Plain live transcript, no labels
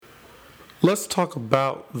Let's talk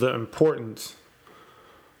about the importance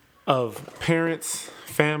of parents,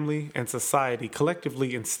 family, and society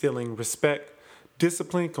collectively instilling respect,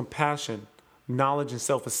 discipline, compassion, knowledge, and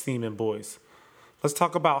self esteem in boys. Let's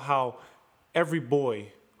talk about how every boy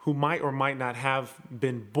who might or might not have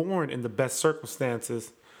been born in the best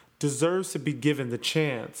circumstances deserves to be given the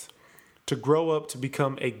chance to grow up to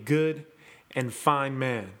become a good and fine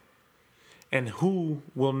man, and who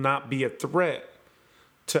will not be a threat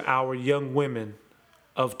to our young women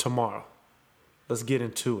of tomorrow. Let's get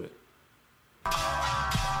into it.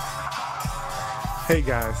 Hey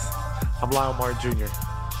guys, I'm Lyle Martin Jr.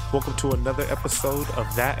 Welcome to another episode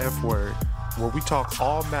of That F Word, where we talk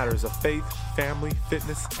all matters of faith, family,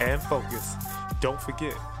 fitness, and focus. Don't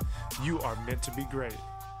forget, you are meant to be great.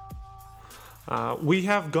 We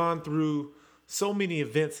have gone through so many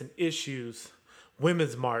events and issues: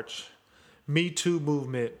 Women's March, Me Too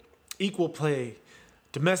movement, equal pay,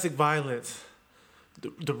 domestic violence,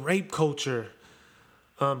 the rape culture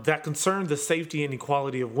that concern the safety and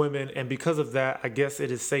equality of women. And because of that, I guess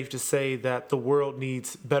it is safe to say that the world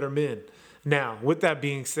needs better men. Now, with that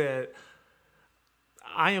being said,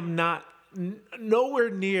 I am not nowhere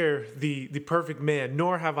near the perfect man,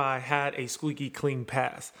 nor have I had a squeaky clean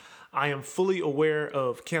past. I am fully aware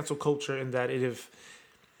of cancel culture and that if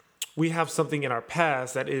we have something in our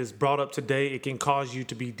past that is brought up today, it can cause you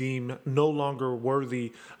to be deemed no longer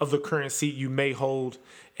worthy of the current seat you may hold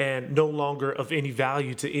and no longer of any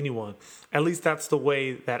value to anyone. At least that's the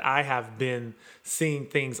way that I have been seeing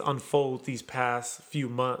things unfold these past few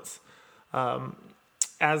months.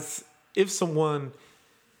 As if someone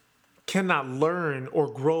cannot learn or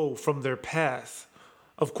grow from their past.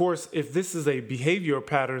 Of course, if this is a behavioral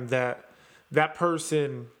pattern that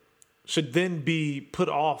person should then be put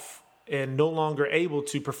off and no longer able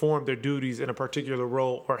to perform their duties in a particular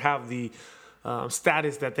role or have the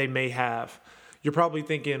status that they may have. You're probably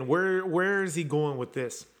thinking, where is he going with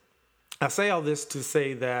this? I say all this to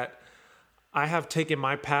say that I have taken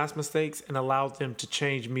my past mistakes and allowed them to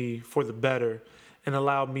change me for the better and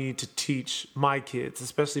allowed me to teach my kids,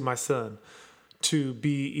 especially my son, to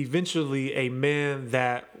be eventually a man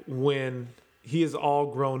that when he is all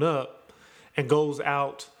grown up and goes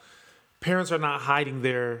out, parents are not hiding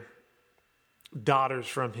their daughters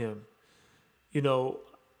from him. You know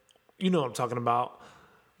what I'm talking about.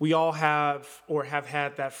 We all have or have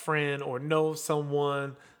had that friend or know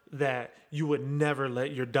someone that you would never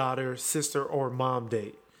let your daughter, sister, or mom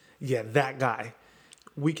date. Yeah, that guy.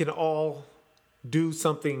 We can all do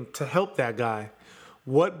something to help that guy.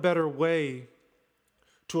 What better way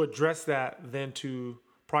to address that than to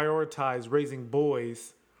prioritize raising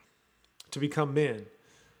boys to become men?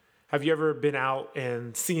 Have you ever been out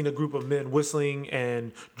and seen a group of men whistling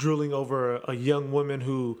and drooling over a young woman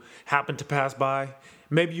who happened to pass by?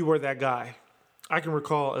 Maybe you were that guy. I can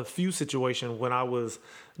recall a few situations when I was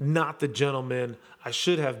not the gentleman I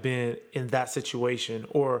should have been in that situation,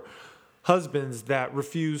 or husbands that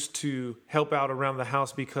refuse to help out around the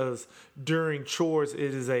house because during chores it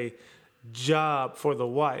is a job for the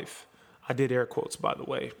wife. I did air quotes, by the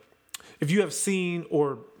way. If you have seen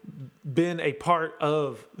or been a part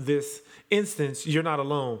of this instance, you're not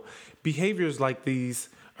alone. Behaviors like these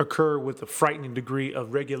occur with a frightening degree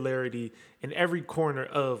of regularity in every corner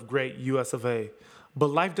of great US of A. But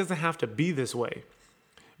life doesn't have to be this way.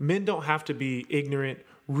 Men don't have to be ignorant,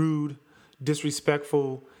 rude,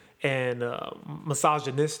 disrespectful, and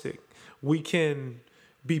misogynistic. We can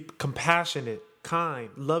be compassionate, kind,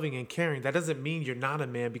 loving, and caring. That doesn't mean you're not a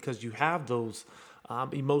man because you have those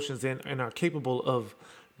emotions and are capable of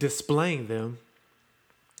displaying them.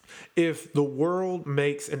 If the world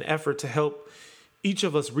makes an effort to help each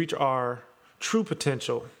of us reach our true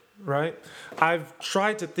potential, right? I've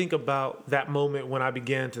tried to think about that moment when I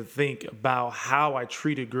began to think about how I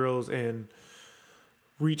treated girls and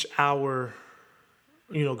reach our,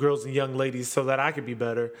 girls and young ladies so that I could be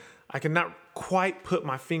better. I cannot quite put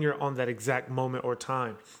my finger on that exact moment or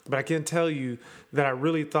time, but I can tell you that I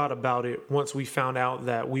really thought about it once we found out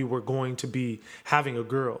that we were going to be having a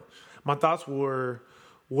girl. My thoughts were,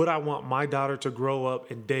 would I want my daughter to grow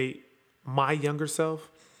up and date my younger self?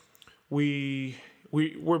 We're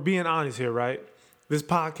being honest here, right? This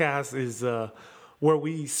podcast is where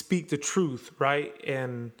we speak the truth, right?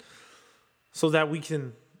 And so that we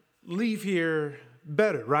can leave here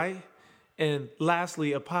better, right? And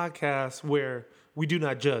lastly, a podcast where we do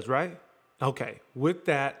not judge, right? Okay, with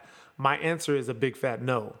that, my answer is a big fat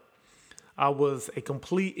no. I was a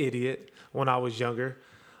complete idiot when I was younger.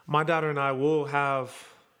 My daughter and I will have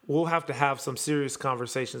to have some serious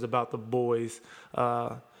conversations about the boys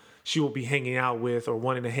she will be hanging out with or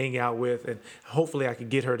wanting to hang out with. And hopefully I can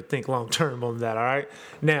get her to think long term on that. All right.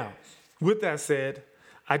 Now, with that said,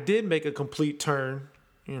 I did make a complete turn,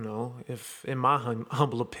 if in my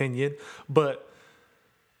humble opinion, but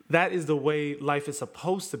that is the way life is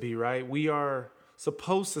supposed to be, right? We are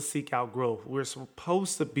supposed to seek out growth. We're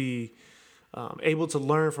supposed to be able to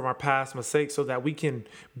learn from our past mistakes so that we can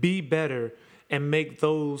be better and make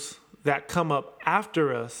those that come up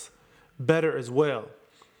after us better as well.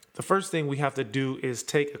 The first thing we have to do is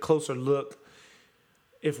take a closer look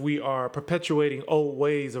if we are perpetuating old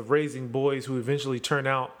ways of raising boys who eventually turn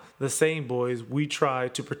out the same boys we try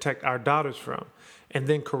to protect our daughters from, and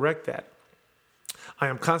then correct that. I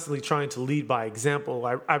am constantly trying to lead by example.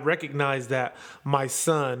 I recognize that my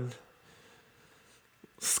son's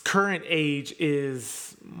current age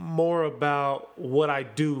is more about what I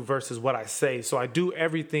do versus what I say. So I do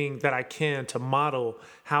everything that I can to model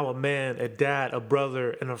how a man, a dad, a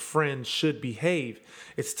brother, and a friend should behave.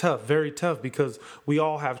 It's tough, very tough, because we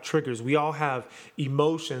all have triggers. We all have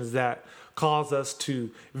emotions that cause us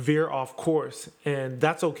to veer off course. And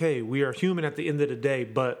that's okay. We are human at the end of the day,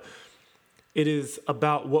 but it is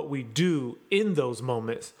about what we do in those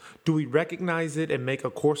moments. Do we recognize it and make a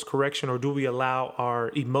course correction, or do we allow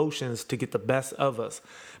our emotions to get the best of us?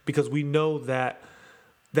 Because we know that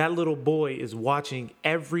that little boy is watching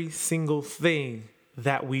every single thing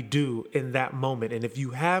that we do in that moment. And if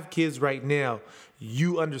you have kids right now,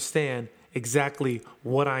 you understand exactly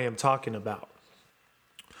what I am talking about.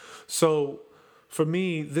 So for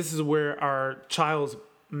me, this is where our child's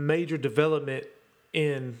major development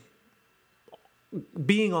in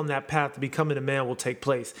being on that path to becoming a man will take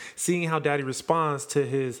place. Seeing how daddy responds to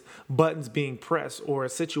his buttons being pressed or a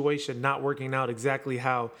situation not working out exactly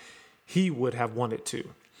how he would have wanted to.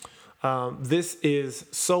 This is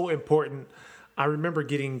so important. I remember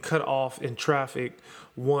getting cut off in traffic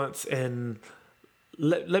once, and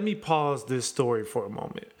let me pause this story for a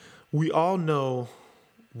moment. We all know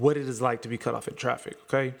what it is like to be cut off in traffic,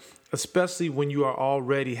 okay? Especially when you are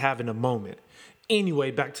already having a moment.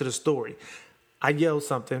 Anyway, back to the story. I yelled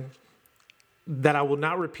something that I will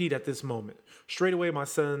not repeat at this moment. Straight away, my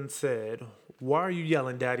son said, "Why are you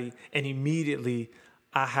yelling, Daddy?" And immediately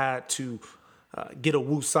I had to get a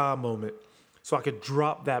woosah moment so I could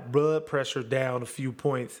drop that blood pressure down a few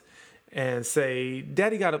points and say,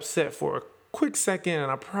 "Daddy got upset for a quick second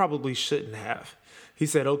and I probably shouldn't have." He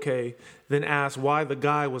said, "Okay," then asked why the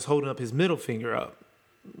guy was holding up his middle finger up.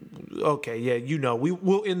 Okay, yeah,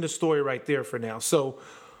 we'll end the story right there for now. So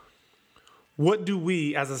what do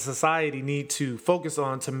we as a society need to focus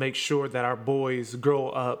on to make sure that our boys grow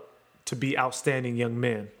up to be outstanding young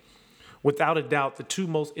men? Without a doubt, the two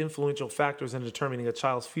most influential factors in determining a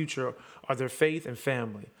child's future are their faith and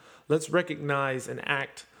family. Let's recognize and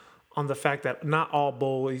act on the fact that not all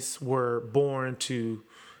boys were born to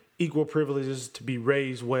equal privileges to be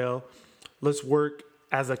raised well. Let's work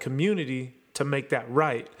as a community to make that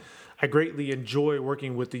right. I greatly enjoy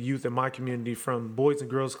working with the youth in my community, from Boys and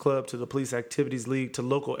Girls Club to the Police Activities League to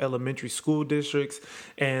local elementary school districts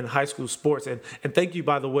and high school sports. And thank you,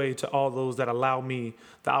 by the way, to all those that allow me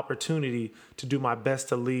the opportunity to do my best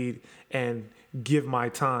to lead and give my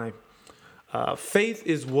time. Faith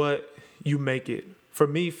is what you make it. For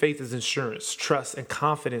me, faith is insurance, trust, and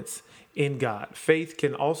confidence in God. Faith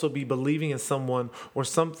can also be believing in someone or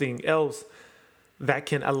something else that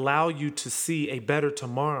can allow you to see a better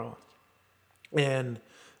tomorrow. And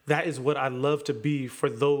that is what I love to be for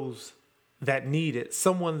those that need it.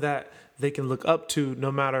 Someone that they can look up to no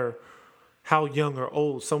matter how young or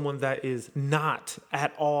old. Someone that is not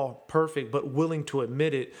at all perfect, but willing to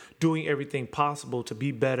admit it, doing everything possible to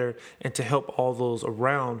be better and to help all those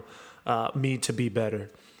around me to be better.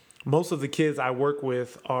 Most of the kids I work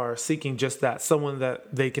with are seeking just that, someone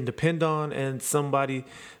that they can depend on and somebody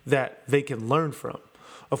that they can learn from.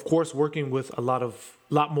 Of course, working with a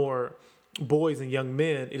lot more boys and young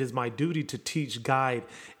men, it is my duty to teach, guide,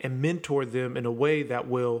 and mentor them in a way that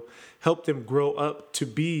will help them grow up to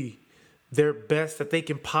be their best that they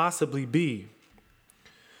can possibly be.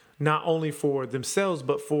 Not only for themselves,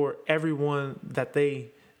 but for everyone that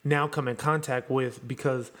they now come in contact with,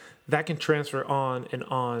 because that can transfer on and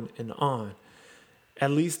on and on.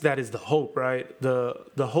 At least that is the hope, right? The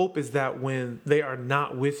hope is that when they are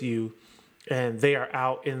not with you and they are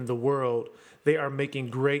out in the world, they are making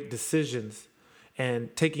great decisions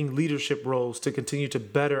and taking leadership roles to continue to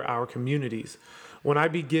better our communities. When I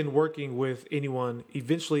begin working with anyone,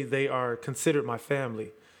 eventually they are considered my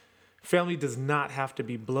family. Family does not have to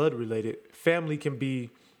be blood related. Family can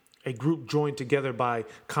be a group joined together by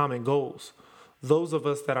common goals. Those of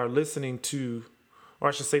us that are listening to or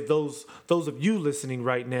I should say those of you listening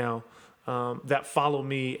right now that follow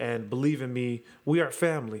me and believe in me, we are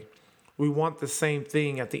family. We want the same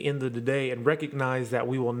thing at the end of the day and recognize that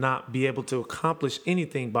we will not be able to accomplish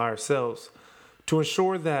anything by ourselves. To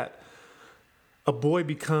ensure that a boy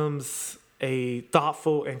becomes a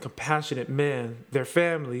thoughtful and compassionate man, their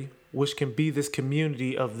family, which can be this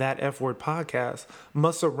community of That F Word podcast,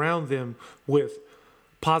 must surround them with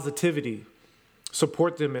positivity,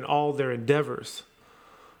 support them in all their endeavors.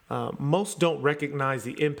 Most don't recognize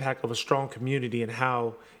the impact of a strong community and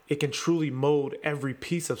how it can truly mold every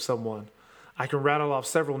piece of someone. I can rattle off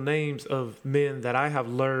several names of men that I have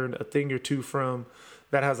learned a thing or two from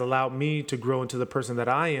that has allowed me to grow into the person that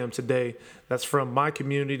I am today. That's from my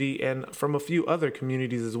community and from a few other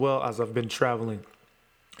communities as well as I've been traveling.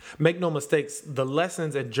 Make no mistakes, the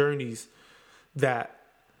lessons and journeys that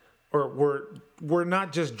were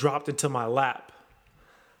not just dropped into my lap.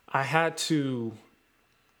 I had to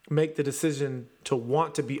make the decision to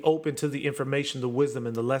want to be open to the information, the wisdom,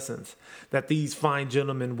 and the lessons that these fine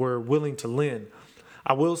gentlemen were willing to lend.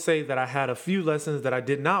 I will say that I had a few lessons that I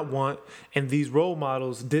did not want, and these role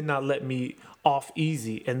models did not let me off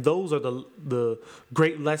easy. And those are the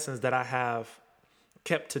great lessons that I have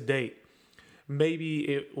kept to date. Maybe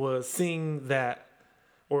it was seeing that,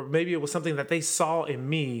 or maybe it was something that they saw in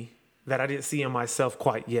me that I didn't see in myself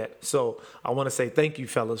quite yet. So I want to say thank you,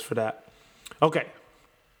 fellas, for that. Okay.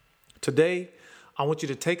 Today, I want you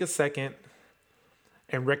to take a second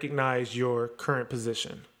and recognize your current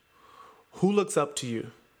position. Who looks up to you?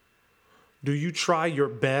 Do you try your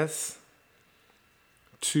best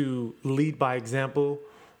to lead by example?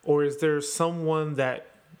 Or is there someone that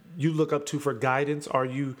you look up to for guidance? Are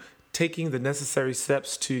you taking the necessary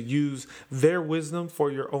steps to use their wisdom for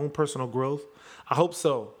your own personal growth? I hope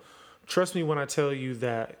so. Trust me when I tell you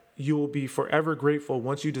that you will be forever grateful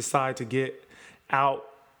once you decide to get out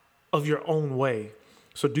of your own way.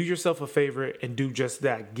 So do yourself a favor and do just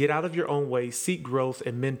that. Get out of your own way, seek growth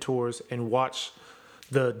and mentors, and watch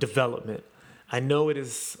the development. I know it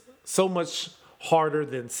is so much harder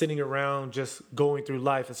than sitting around just going through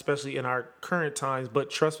life, especially in our current times. But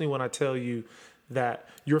trust me when I tell you that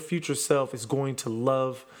your future self is going to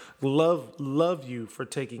love you for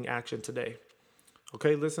taking action today.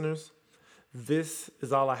 Okay, listeners, this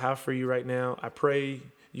is all I have for you right now. I pray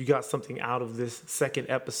you got something out of this second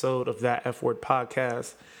episode of That F Word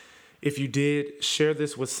podcast. If you did, share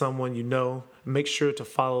this with someone you know. Make sure to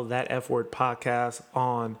follow That F Word podcast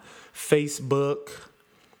on Facebook.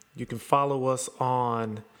 You can follow us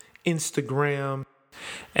on Instagram,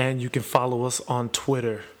 and you can follow us on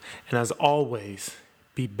Twitter. And as always,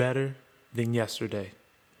 be better than yesterday.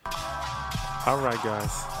 All right,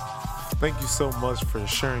 guys. Thank you so much for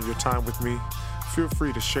sharing your time with me. Feel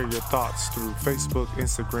free to share your thoughts through Facebook,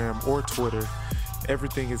 Instagram, or Twitter.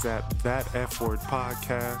 Everything is at That F Word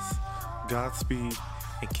Podcast. Godspeed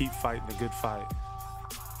and keep fighting the good fight.